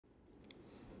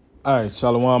All right,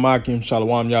 Shalom Akim,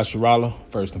 Shalom Yasharala.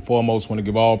 First and foremost, want to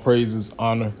give all praises,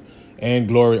 honor, and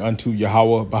glory unto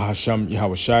Yahweh, Bahasham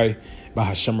Yahweh Shai,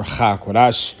 Bahasham Racha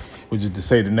Kodash, which is to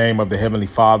say the name of the Heavenly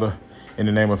Father, in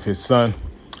the name of His Son,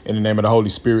 in the name of the Holy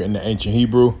Spirit in the ancient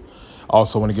Hebrew.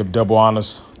 Also want to give double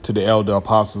honors to the elder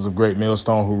apostles of Great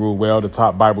Millstone who rule well, the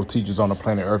top Bible teachers on the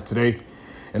planet Earth today.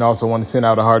 And also want to send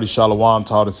out a hearty Shalom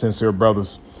to all the sincere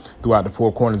brothers throughout the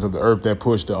four corners of the earth that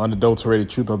push the unadulterated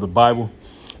truth of the Bible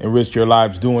and risk your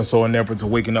lives doing so in effort to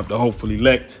waken up the hopeful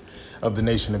elect of the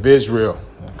nation of Israel.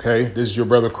 Okay, this is your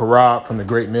brother Karab from the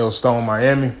Great Millstone,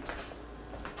 Miami,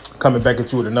 coming back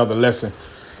at you with another lesson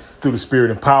through the spirit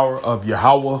and power of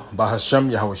Yahweh,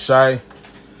 Bahasham Yahweh Shai.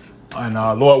 And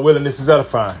Lord willing, this is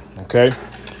edifying. Okay,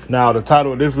 now the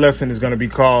title of this lesson is going to be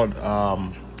called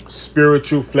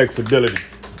Spiritual Flexibility.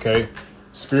 Okay,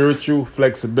 Spiritual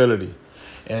Flexibility.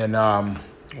 And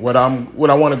what I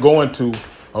want to go into,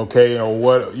 okay, or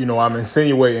what, I'm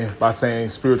insinuating by saying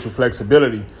spiritual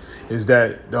flexibility is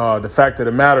that the fact of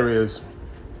the matter is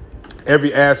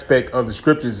every aspect of the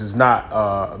scriptures is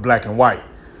not black and white.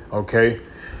 Okay.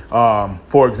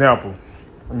 For example,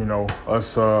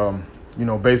 us,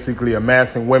 basically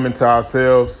amassing women to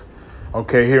ourselves.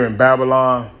 Okay. Here in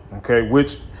Babylon. Okay.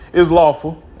 Which is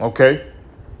lawful. Okay.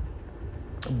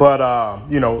 But,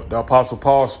 the Apostle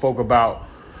Paul spoke about,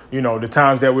 the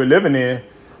times that we're living in.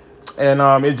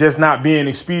 And it's just not being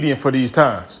expedient for these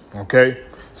times. OK,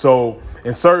 so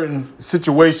in certain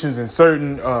situations and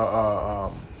certain,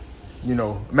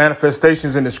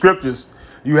 manifestations in the scriptures,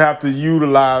 you have to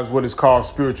utilize what is called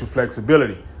spiritual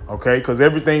flexibility. OK, because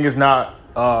everything is not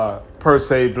per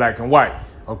se black and white.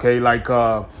 OK, like,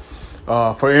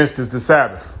 for instance, the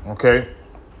Sabbath. OK,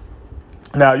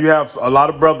 now you have a lot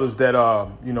of brothers that,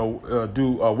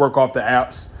 do work off the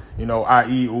apps,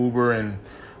 i.e. Uber and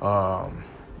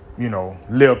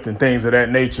Lyft and things of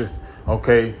that nature,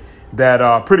 okay,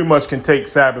 that pretty much can take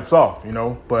Sabbaths off,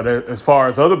 But as far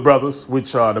as other brothers,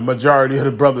 which the majority of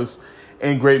the brothers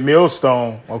in Great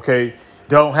Millstone, okay,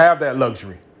 don't have that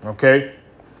luxury, okay,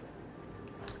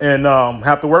 and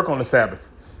have to work on the Sabbath,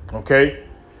 okay.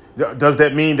 Does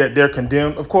that mean that they're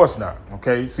condemned? Of course not,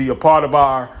 okay. See, a part of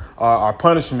our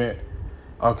punishment,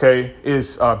 okay,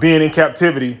 is being in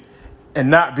captivity and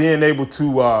not being able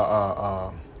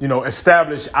to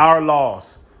establish our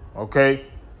laws, okay,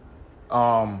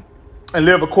 and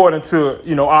live according to,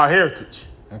 our heritage.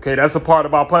 Okay, that's a part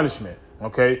of our punishment.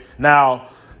 Okay, now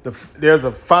there's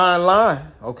a fine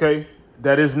line, okay,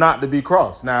 that is not to be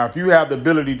crossed. Now, if you have the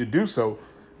ability to do so,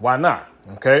 why not?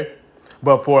 Okay,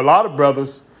 but for a lot of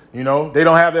brothers, they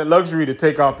don't have that luxury to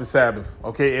take off the Sabbath,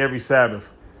 okay, every Sabbath,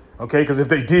 okay, because if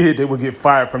they did, they would get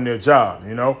fired from their job,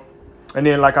 And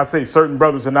then, like I say, certain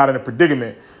brothers are not in a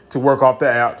predicament to work off the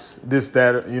apps, this,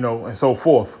 that, and so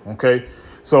forth. OK,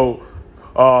 so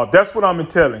that's what I'm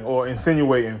entailing or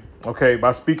insinuating, OK,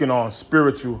 by speaking on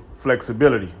spiritual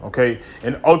flexibility. OK,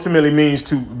 and ultimately means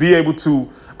to be able to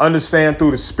understand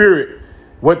through the spirit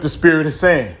what the spirit is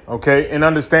saying. OK, and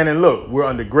understanding, look, we're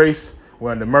under grace,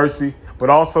 we're under mercy, but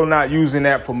also not using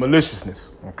that for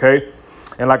maliciousness. OK,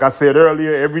 and like I said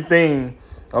earlier, everything,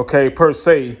 OK, per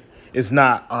se is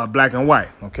not black and white.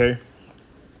 OK.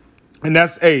 And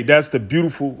that's the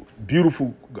beautiful,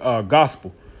 beautiful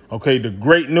gospel. OK, the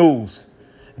great news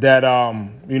that,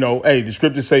 the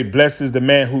scriptures say, blessed is the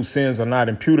man whose sins are not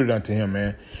imputed unto him,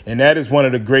 man. And that is one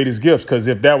of the greatest gifts, because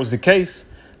if that was the case,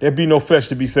 there'd be no flesh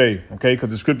to be saved. OK, because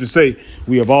the scriptures say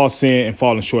we have all sinned and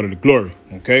fallen short of the glory.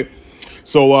 OK,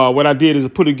 so what I did is I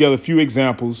put together a few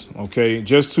examples, OK,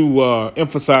 just to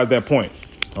emphasize that point.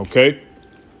 OK.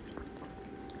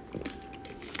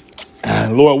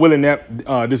 Lord willing, that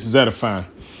this is edifying.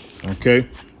 OK,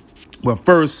 but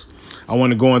first, I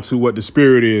want to go into what the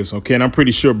spirit is. OK, and I'm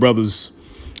pretty sure brothers,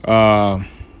 have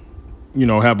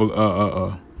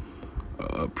a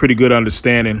pretty good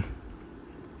understanding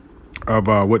of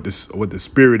what the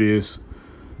spirit is.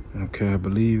 OK, I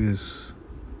believe is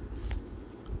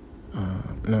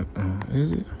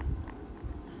it?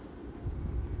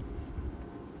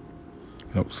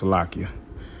 Nope, Salakia.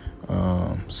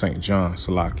 St. John,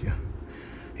 Salakia.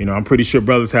 I'm pretty sure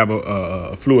brothers have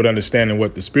a fluid understanding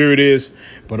what the spirit is,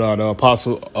 but the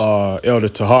apostle Elder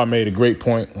Tahar made a great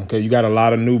point. OK, you got a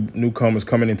lot of newcomers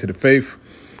coming into the faith.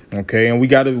 OK, and we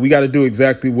got to do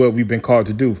exactly what we've been called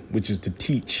to do, which is to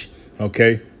teach.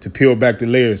 OK, to peel back the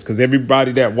layers, because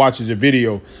everybody that watches your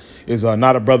video is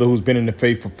not a brother who's been in the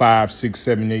faith for 5, 6,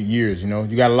 7, 8 years.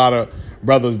 You got a lot of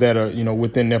brothers that are,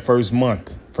 within their first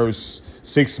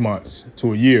 6 months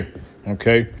to a year.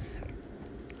 OK.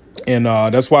 And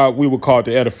that's why we were called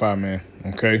to edify, man.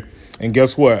 OK. And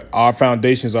guess what? Our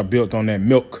foundations are built on that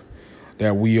milk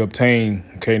that we obtain.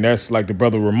 Okay, and that's like the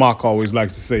brother Ramak always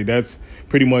likes to say. That's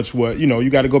pretty much what, you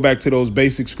got to go back to those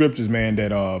basic scriptures, man,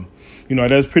 that,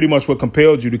 that's pretty much what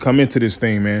compelled you to come into this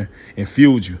thing, man, and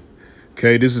fueled you.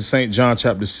 Okay, this is St. John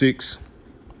chapter 6.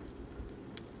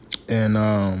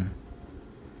 And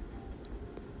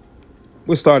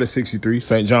we'll start at 63.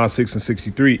 St. John 6 and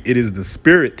 63. It is the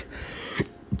spirit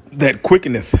that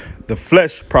quickeneth, the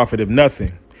flesh profiteth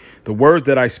nothing. The words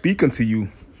that I speak unto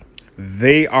you,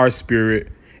 they are spirit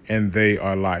and they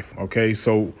are life. Okay,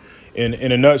 so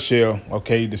in a nutshell,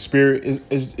 okay, the spirit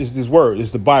is this word.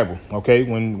 It's the Bible. Okay,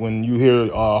 when you hear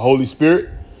Holy Spirit,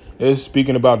 it's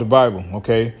speaking about the Bible.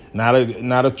 Okay, not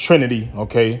a Trinity.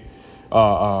 Okay,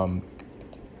 okay,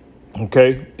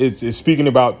 it's speaking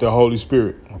about the Holy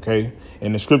Spirit. Okay,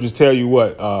 and the scriptures tell you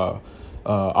what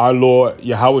our Lord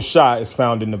Yahweh Shai is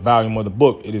found in the volume of the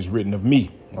book. It is written of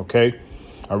me. Okay.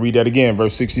 I read that again,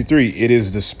 verse 63. It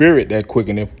is the spirit that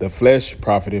quickeneth, the flesh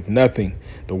profiteth nothing.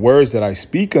 The words that I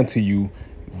speak unto you,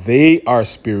 they are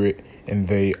spirit and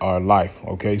they are life.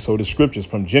 Okay, so the scriptures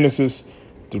from Genesis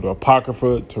to the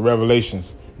Apocrypha to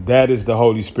Revelations, that is the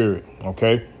Holy Spirit.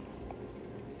 Okay.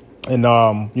 And,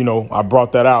 I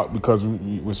brought that out because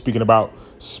we were speaking about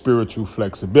spiritual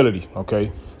flexibility.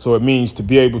 OK, so it means to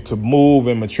be able to move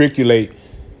and matriculate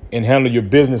and handle your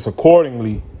business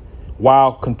accordingly,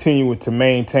 while continuing to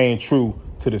maintain true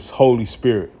to this Holy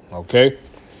Spirit. OK,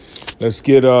 let's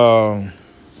get let's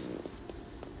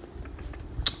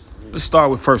start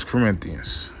with 1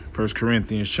 Corinthians. 1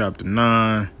 Corinthians chapter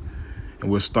 9. And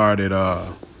we'll start at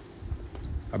I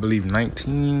believe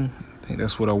 19. I think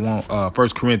that's what I want. 1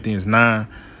 Corinthians 9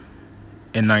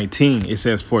 and 19. It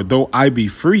says, for though I be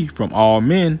free from all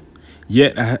men,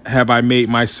 yet have I made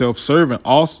myself servant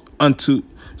also unto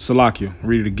Salakia.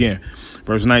 Read it again.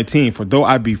 Verse 19, for though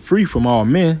I be free from all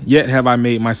men, yet have I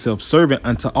made myself servant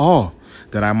unto all,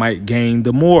 that I might gain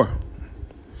the more.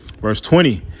 Verse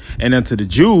 20, and unto the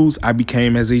Jews I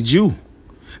became as a Jew,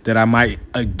 that I might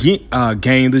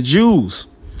gain the Jews.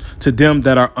 To them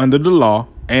that are under the law,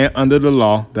 and under the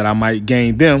law, that I might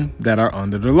gain them that are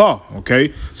under the law.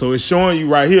 Okay, so it's showing you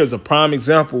right here is a prime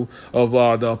example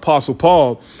of the Apostle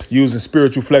Paul using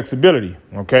spiritual flexibility.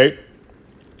 Okay.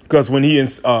 Because when he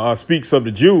speaks of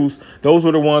the Jews, those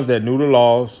were the ones that knew the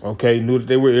laws, okay, knew that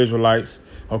they were Israelites,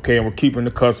 okay, and were keeping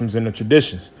the customs and the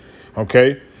traditions,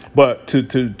 okay. But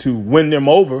to win them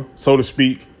over, so to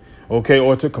speak, okay,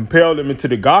 or to compel them into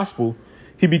the gospel,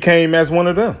 he became as one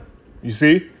of them. You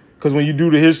see, because when you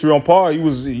do the history on Paul, he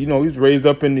was raised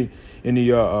up in the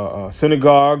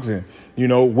synagogues and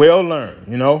well learned.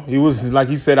 He was, like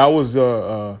he said, I was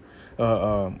I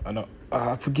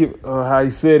forget how he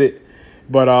said it.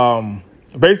 But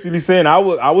basically saying I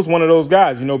was one of those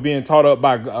guys, being taught up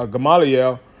by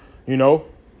Gamaliel, he was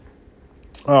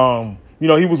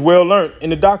well learned in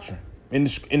the doctrine, in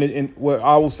what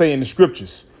I will say in the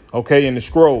scriptures, okay, in the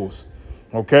scrolls,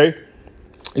 okay.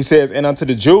 He says, and unto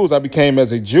the Jews I became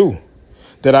as a Jew,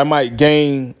 that I might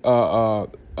gain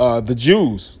the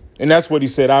Jews. And that's what he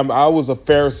said. I was a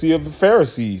Pharisee of the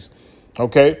Pharisees,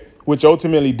 okay, which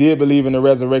ultimately did believe in the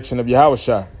resurrection of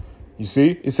Yahushua. You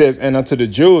see, it says, and unto the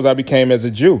Jews I became as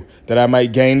a Jew, that I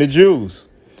might gain the Jews.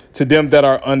 To them that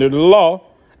are under the law,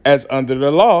 as under the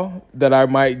law, that I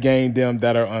might gain them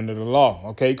that are under the law.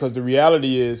 OK, because the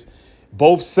reality is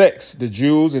both sects, the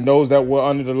Jews and those that were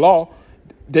under the law,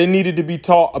 they needed to be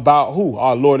taught about who?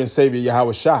 Our Lord and Savior,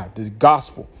 Yahweh Shai, the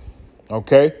gospel.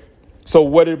 OK, so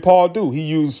what did Paul do? He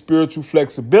used spiritual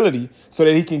flexibility so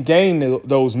that he can gain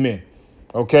those men.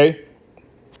 OK,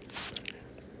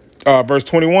 verse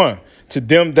 21. To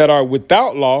them that are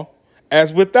without law,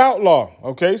 as without law.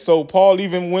 OK, so Paul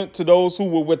even went to those who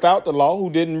were without the law, who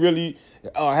didn't really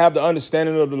have the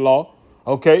understanding of the law.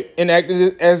 OK, and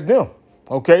acted as them.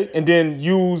 OK, and then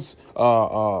use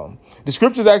the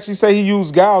scriptures actually say he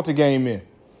used guile to gain men.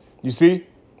 You see,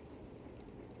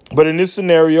 but in this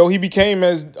scenario, he became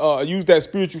used that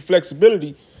spiritual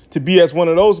flexibility to be as one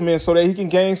of those men so that he can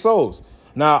gain souls.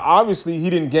 Now, obviously, he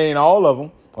didn't gain all of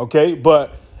them. OK,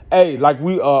 but hey, like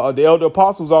the elder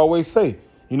apostles always say,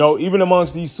 even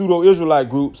amongst these pseudo-Israelite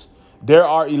groups, there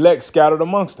are elect scattered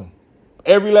amongst them.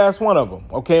 Every last one of them.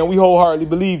 OK, and we wholeheartedly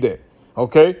believe that.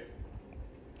 OK,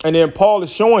 and then Paul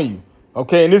is showing you.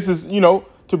 OK, and this is,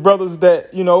 to brothers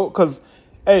that, because,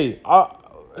 hey,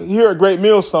 here at Great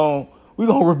Millstone, we're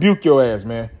going to rebuke your ass,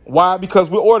 man. Why? Because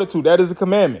we're ordered to. That is a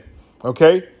commandment.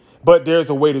 OK, but there's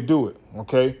a way to do it.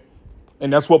 OK.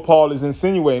 And that's what Paul is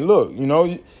insinuating. Look,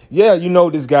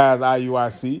 this guy's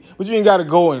IUIC, but you ain't got to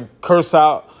go and curse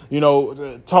out,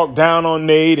 talk down on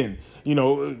Nate and,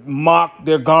 mock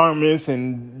their garments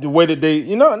and the way that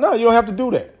they, no, you don't have to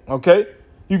do that. OK,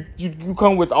 You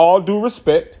come with all due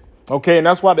respect. Okay. And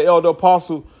that's why the elder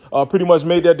apostle pretty much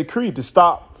made that decree to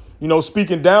stop,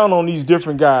 speaking down on these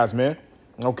different guys, man.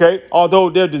 Okay. Although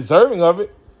they're deserving of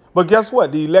it. But guess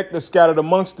what? The elect are scattered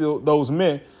amongst those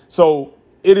men. So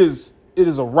it is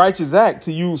a righteous act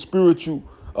to use spiritual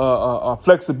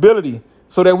flexibility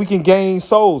so that we can gain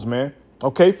souls, man.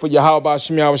 Okay, for Yahweh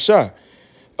Shem Yahushua.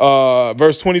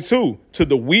 Verse 22, to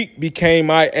the weak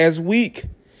became I as weak,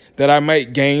 that I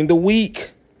might gain the weak.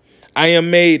 I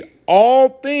am made all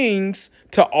things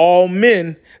to all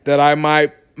men, that I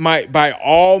might by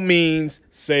all means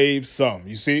save some.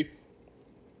 You see?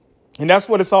 And that's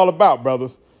what it's all about,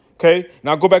 brothers. Okay,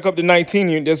 now go back up to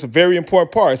 19. That's a very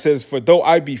important part. It says, for though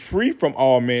I be free from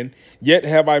all men, yet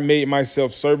have I made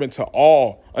myself servant to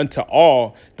all, unto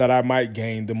all, that I might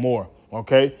gain the more.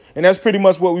 Okay, and that's pretty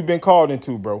much what we've been called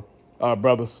into,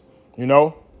 brothers,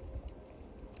 to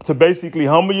basically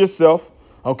humble yourself.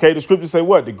 OK, the scriptures say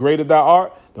what? The greater thou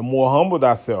art, the more humble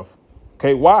thyself.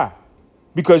 OK, why?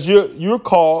 Because you're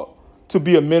called to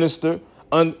be a minister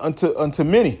unto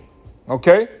many.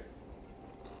 OK,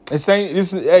 it's saying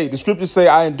the scriptures say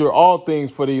I endure all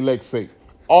things for the elect's sake.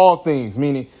 All things,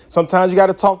 meaning sometimes you got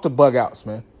to talk to bug outs,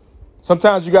 man.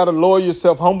 Sometimes you got to lower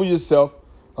yourself, humble yourself.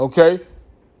 OK.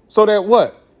 So that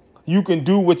what? You can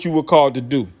do what you were called to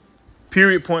do.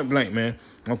 Period, point blank, man.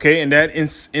 Okay, and that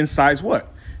incites what?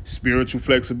 Spiritual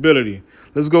flexibility.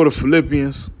 Let's go to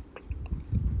Philippians.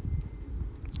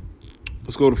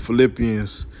 Let's go to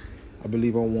Philippians. I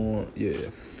believe I want,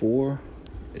 4.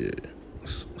 Yeah,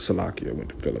 Salakia went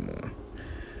to Philemon.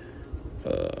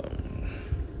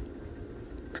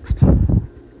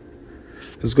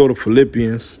 Let's go to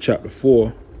Philippians chapter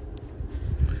 4.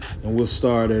 And we'll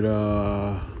start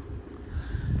at...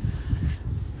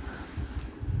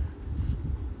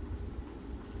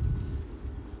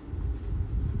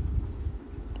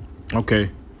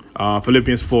 Okay,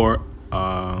 Philippians 4.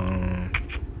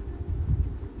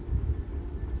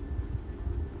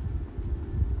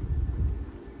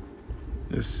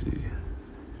 Let's see.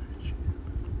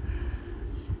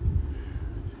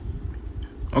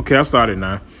 Okay, I started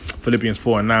now. Philippians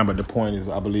 4 and 9, but the point is,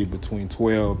 I believe, between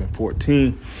 12 and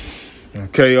 14.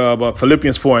 Okay, but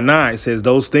Philippians 4 and 9 says,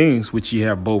 those things which ye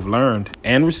have both learned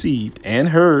and received and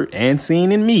heard and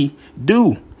seen in me,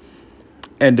 do.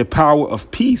 And the power of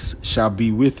peace shall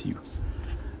be with you.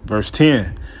 Verse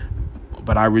 10,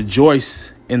 but I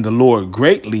rejoice in the Lord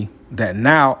greatly that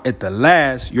now at the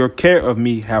last your care of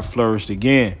me have flourished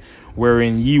again,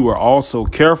 wherein ye were also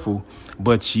careful,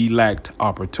 but ye lacked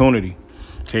opportunity.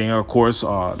 Okay, and of course,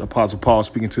 the Apostle Paul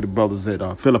speaking to the brothers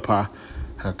at Philippi,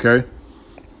 okay,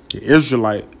 the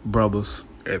Israelite brothers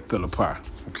at Philippi,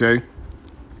 okay.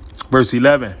 Verse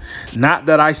 11, not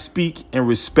that I speak in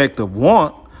respect of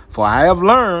want, for I have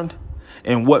learned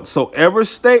in whatsoever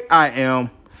state I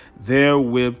am,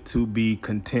 therewith to be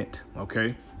content.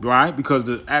 Okay, right? Because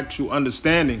the actual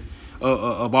understanding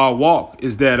of our walk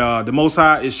is that the Most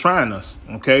High is trying us.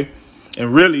 Okay,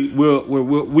 and really,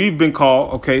 we've been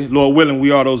called. Okay, Lord willing,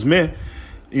 we are those men.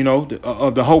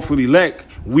 Of the hopeful elect.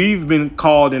 We've been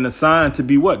called and assigned to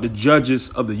be what? The judges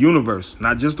of the universe,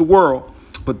 not just the world,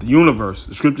 but the universe.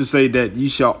 The scriptures say that ye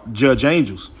shall judge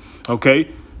angels.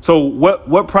 Okay. So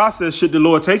what process should the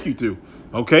Lord take you through?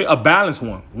 OK, a balanced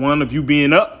one of you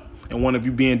being up and one of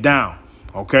you being down.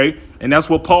 OK, and that's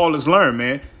what Paul has learned,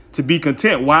 man, to be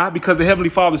content. Why? Because the Heavenly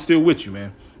Father is still with you,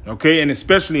 man. OK, and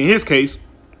especially in his case,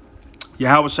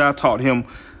 Yahweh Shai taught him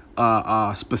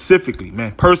specifically,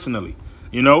 man, personally,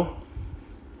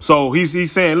 So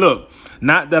he's saying, look,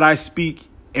 not that I speak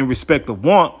in respect of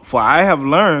want, for I have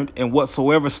learned in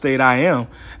whatsoever state I am,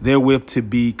 therewith to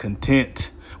be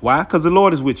content. Why? Because the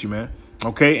Lord is with you, man.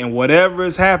 OK, and whatever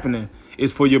is happening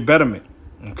is for your betterment.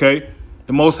 OK,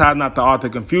 the Most High is not the author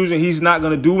of confusion. He's not going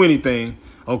to do anything,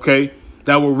 OK,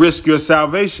 that will risk your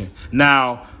salvation.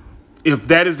 Now, if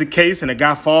that is the case and a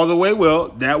guy falls away, well,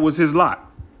 that was his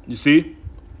lot. You see,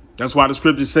 that's why the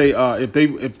scriptures say if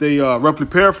they roughly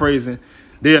paraphrasing,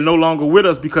 they are no longer with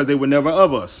us because they were never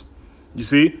of us. You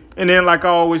see, and then like I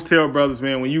always tell brothers,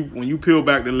 man, when you peel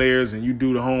back the layers and you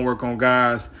do the homework on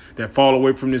guys that fall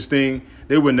away from this thing,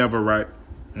 they were never right.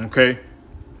 OK,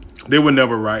 they were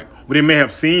never right. But they may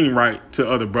have seemed right to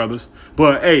other brothers.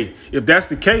 But hey, if that's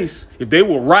the case, if they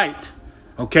were right,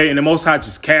 OK, and the Most High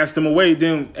just cast them away,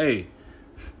 then, hey,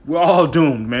 we're all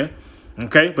doomed, man.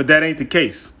 OK, but that ain't the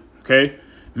case. OK,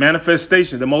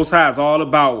 manifestation. The Most High is all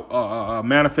about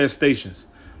manifestations.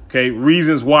 OK,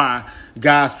 reasons why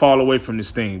guys fall away from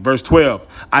this thing. Verse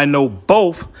 12, I know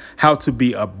both how to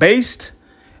be abased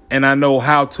and I know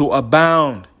how to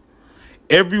abound.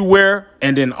 Everywhere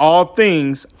and in all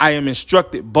things, I am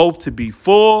instructed both to be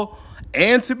full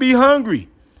and to be hungry,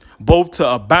 both to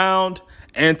abound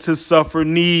and to suffer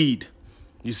need.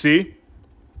 You see?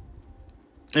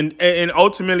 And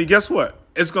ultimately, guess what?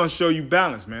 It's going to show you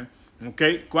balance, man.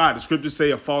 Okay? God, the scriptures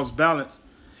say a false balance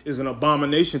is an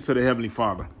abomination to the Heavenly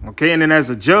Father. Okay? And then as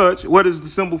a judge, what is the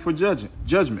symbol for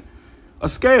judgment? A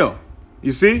scale.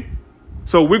 You see?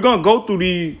 So we're going to go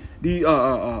through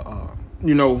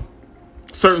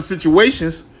certain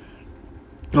situations.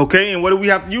 Okay? And what do we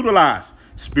have to utilize?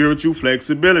 Spiritual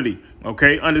flexibility.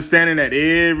 Okay? Understanding that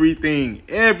everything,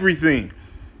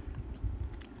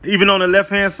 even on the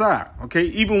left-hand side, okay,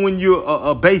 even when you're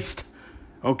abased,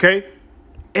 okay,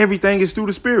 everything is through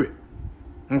the Spirit,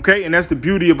 okay, and that's the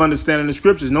beauty of understanding the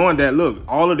scriptures, knowing that, look,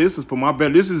 all of this is for my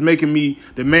better. This is making me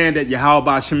the man that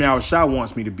Yahweh Shem Yahushua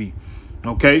wants me to be,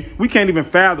 okay. We can't even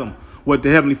fathom what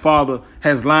the Heavenly Father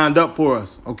has lined up for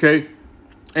us, okay,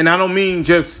 and I don't mean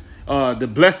just the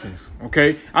blessings,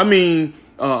 okay, I mean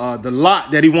the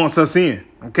lot that He wants us in,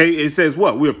 okay. It says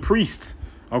what? We're priests,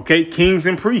 okay, kings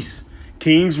and priests.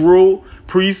 Kings rule,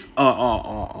 priests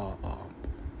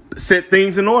set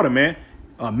things in order, man.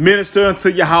 Minister unto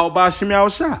Yahweh Shem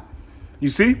Yahushua. You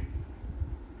see?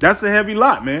 That's a heavy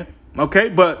lot, man. Okay,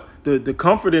 but the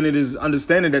comfort in it is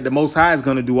understanding that the Most High is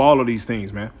going to do all of these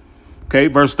things, man. Okay,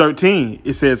 verse 13,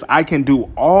 it says, I can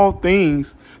do all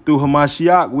things through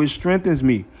Hamashiach, which strengthens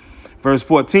me. Verse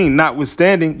 14,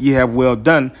 notwithstanding, ye have well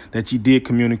done that ye did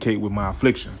communicate with my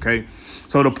affliction. Okay,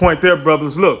 so the point there,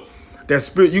 brothers, look. That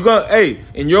spirit, you're going to,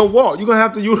 in your walk, you're going to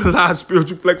have to utilize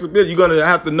spiritual flexibility. You're going to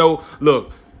have to know,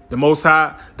 look, the Most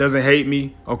High doesn't hate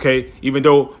me, okay? Even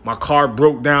though my car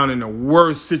broke down in the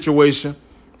worst situation,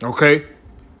 okay?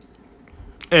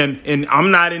 And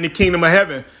I'm not in the kingdom of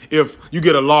heaven if you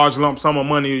get a large lump sum of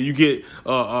money or you get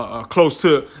close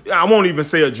to, I won't even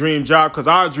say a dream job, because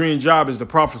our dream job is to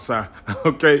prophesy,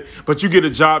 okay? But you get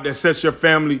a job that sets your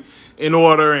family in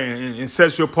order and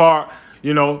sets you apart.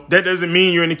 You know, that doesn't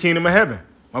mean you're in the kingdom of heaven,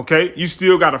 okay? You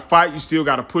still got to fight. You still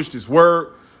got to push this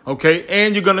word, okay?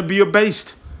 And you're going to be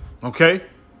abased, okay?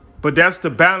 But that's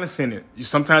the balance in it.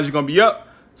 Sometimes you're going to be up.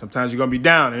 Sometimes you're going to be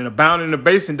down. And abounding and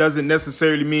abasing doesn't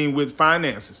necessarily mean with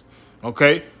finances,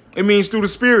 okay? It means through the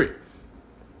Spirit,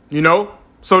 you know?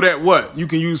 So that what? You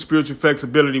can use spiritual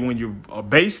flexibility when you're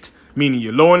abased, meaning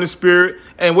you're low in the spirit.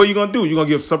 And what are you going to do? You're going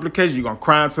to give supplication. You're going to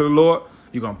cry unto the Lord.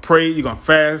 You're going to pray. You're going to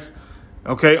fast.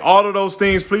 Okay, all of those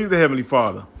things please the Heavenly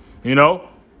Father, you know.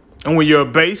 And when you're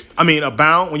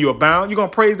abound, when you abound, you're going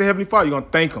to praise the Heavenly Father. You're going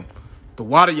to thank Him. The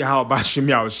water Yahweh Shem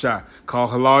Yahushua. Call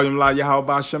Halayim La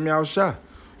Yahweh Shem Yahushua.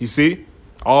 You see?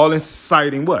 All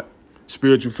inciting what?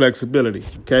 Spiritual flexibility.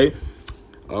 Okay.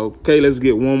 Okay, let's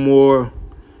get one more.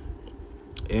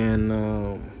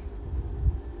 And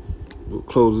we'll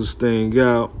close this thing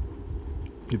out.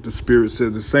 If the Spirit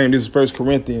says the same. This is 1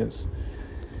 Corinthians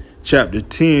chapter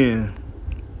 10.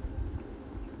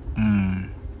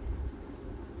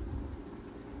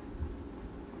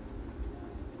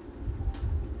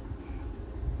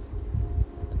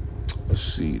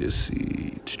 Let's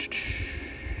see.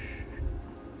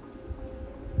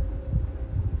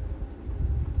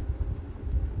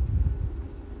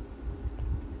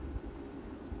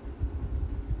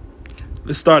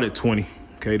 Let's start at 20.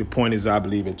 Okay, the point is, I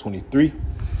believe, at 23.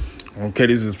 Okay,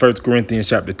 this is 1 Corinthians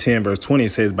chapter 10, verse 20. It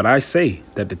says, but I say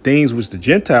that the things which the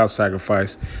Gentiles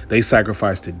sacrifice, they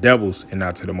sacrifice to devils and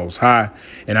not to the Most High.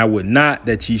 And I would not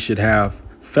that ye should have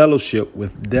fellowship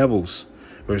with devils.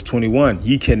 Verse 21,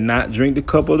 ye cannot drink the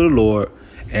cup of the Lord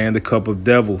and the cup of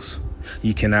devils.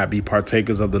 Ye cannot be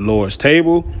partakers of the Lord's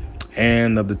table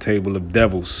and of the table of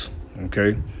devils.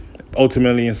 Okay,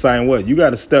 ultimately inciting what? You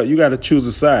got to choose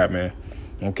a side, man.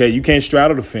 Okay, you can't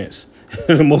straddle the fence.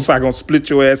 The Most High gonna split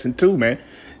your ass in two, man.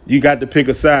 You got to pick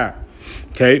a side.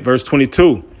 Okay, verse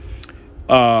 22.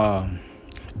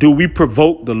 Do we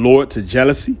provoke the Lord to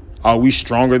jealousy? Are we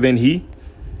stronger than He?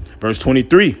 Verse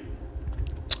 23.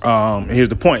 Here's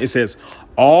the point. It says,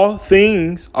 all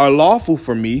things are lawful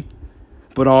for me,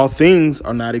 but all things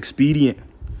are not expedient.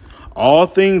 All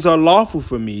things are lawful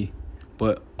for me,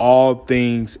 but all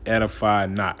things edify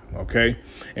not. Okay.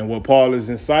 And what Paul is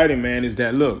inciting, man, is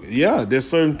that, look, yeah, there's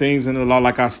certain things in the law,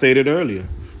 like I stated earlier.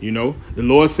 You know, the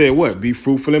Lord said what? Be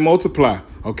fruitful and multiply.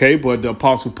 OK, but the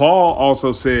Apostle Paul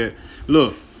also said,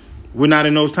 look, we're not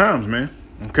in those times, man.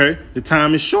 OK, the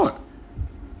time is short.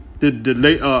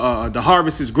 The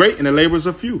harvest is great and the laborers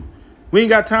are few. We ain't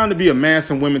got time to be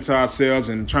amassing women to ourselves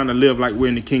and trying to live like we're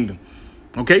in the kingdom.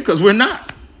 OK, because we're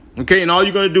not. OK, and all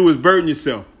you're going to do is burden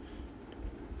yourself.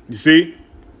 You see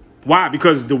why?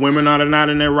 Because the women are not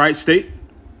in their right state.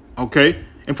 OK,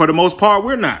 and for the most part,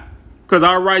 we're not. because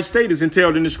our right state is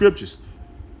entailed in the scriptures.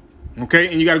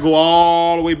 Okay, and you got to go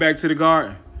all the way back to the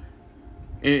garden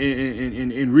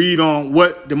and read on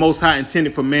what the Most High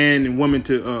intended for man and woman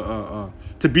to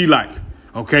be like.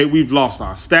 Okay, we've lost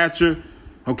our stature.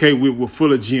 Okay, we're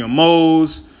full of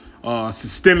GMOs,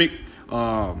 systemic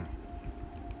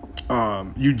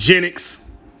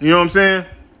eugenics. You know what I'm saying?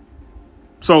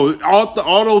 So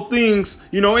all those things,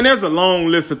 you know, and there's a long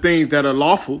list of things that are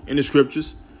lawful in the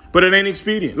scriptures, but it ain't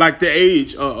expedient, like the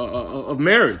age of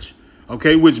marriage,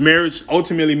 okay, which marriage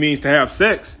ultimately means to have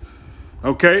sex,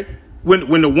 okay?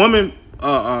 When the woman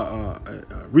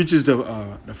reaches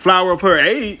the flower of her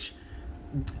age,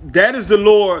 that is the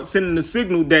Lord sending the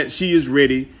signal that she is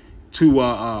ready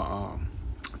to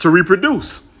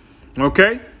reproduce,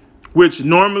 okay? Which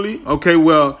normally, okay,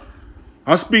 well,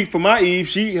 I speak for my Eve.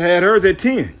 She had hers at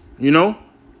 10, you know?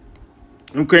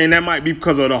 Okay, and that might be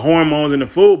because of the hormones in the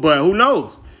food, but who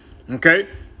knows? Okay,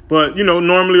 but, you know,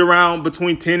 normally around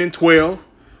between 10 and 12,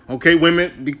 okay,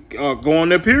 women go on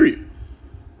their period.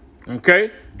 Okay,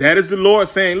 that is the Lord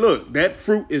saying, look, that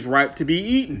fruit is ripe to be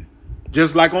eaten,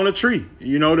 just like on a tree.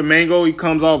 You know, the mango, it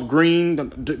comes off green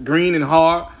and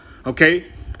hard,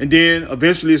 okay? And then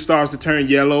eventually it starts to turn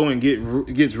yellow and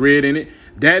gets red in it.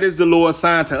 That is the Lord's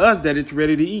sign to us that it's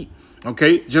ready to eat,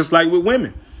 okay? Just like with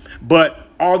women. But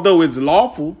although it's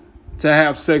lawful to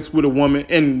have sex with a woman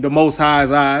in the Most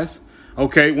High's eyes,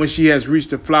 okay, when she has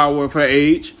reached the flower of her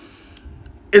age,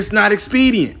 it's not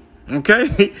expedient,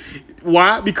 okay?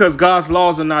 Why? Because God's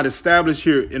laws are not established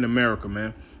here in America,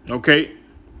 man, okay?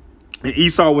 And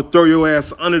Esau would throw your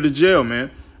ass under the jail,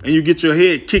 man, and you get your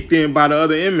head kicked in by the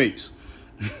other inmates.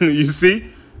 You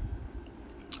see?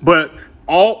 But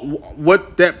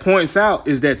what that points out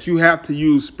is that you have to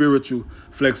use spiritual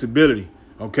flexibility,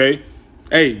 okay?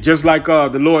 Hey, just like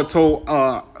the Lord told,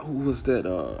 who was that?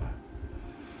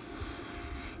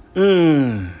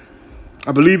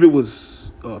 I believe it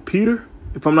was Peter,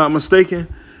 if I'm not mistaken,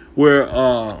 where,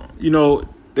 you know,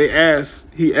 he asked,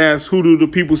 who do the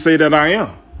people say that I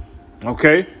am?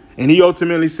 Okay. And he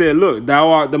ultimately said, look, thou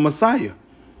art the Messiah.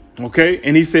 Okay.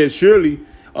 And he said, surely,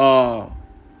 roughly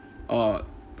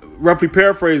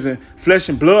paraphrasing, flesh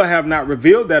and blood have not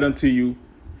revealed that unto you,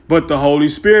 but the Holy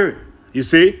Spirit. You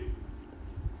see?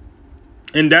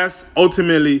 And that's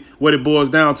ultimately what it boils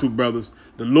down to, brothers.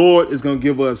 The Lord is going to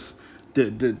give us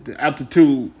the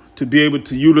aptitude to be able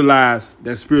to utilize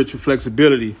that spiritual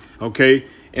flexibility, okay,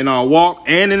 in our walk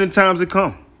and in the times to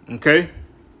come, okay?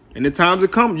 In the times to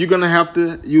come, you're going to have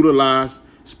to utilize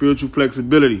spiritual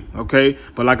flexibility, okay?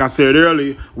 But like I said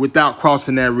earlier, without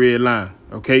crossing that red line,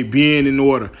 okay? Being in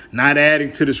order, not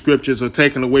adding to the scriptures or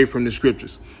taking away from the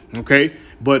scriptures, okay?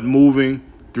 But moving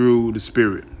through the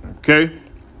spirit, okay?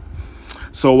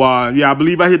 So, yeah, I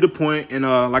believe I hit the point. And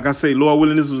like I say, Lord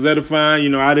willing, this was edifying. You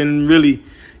know, I didn't really,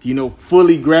 you know,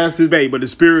 fully grasp this bait, but the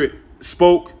Spirit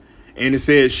spoke and it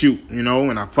said shoot, you know,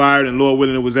 and I fired and Lord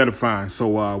willing, it was edifying.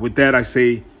 So with that, I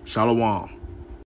say shalom.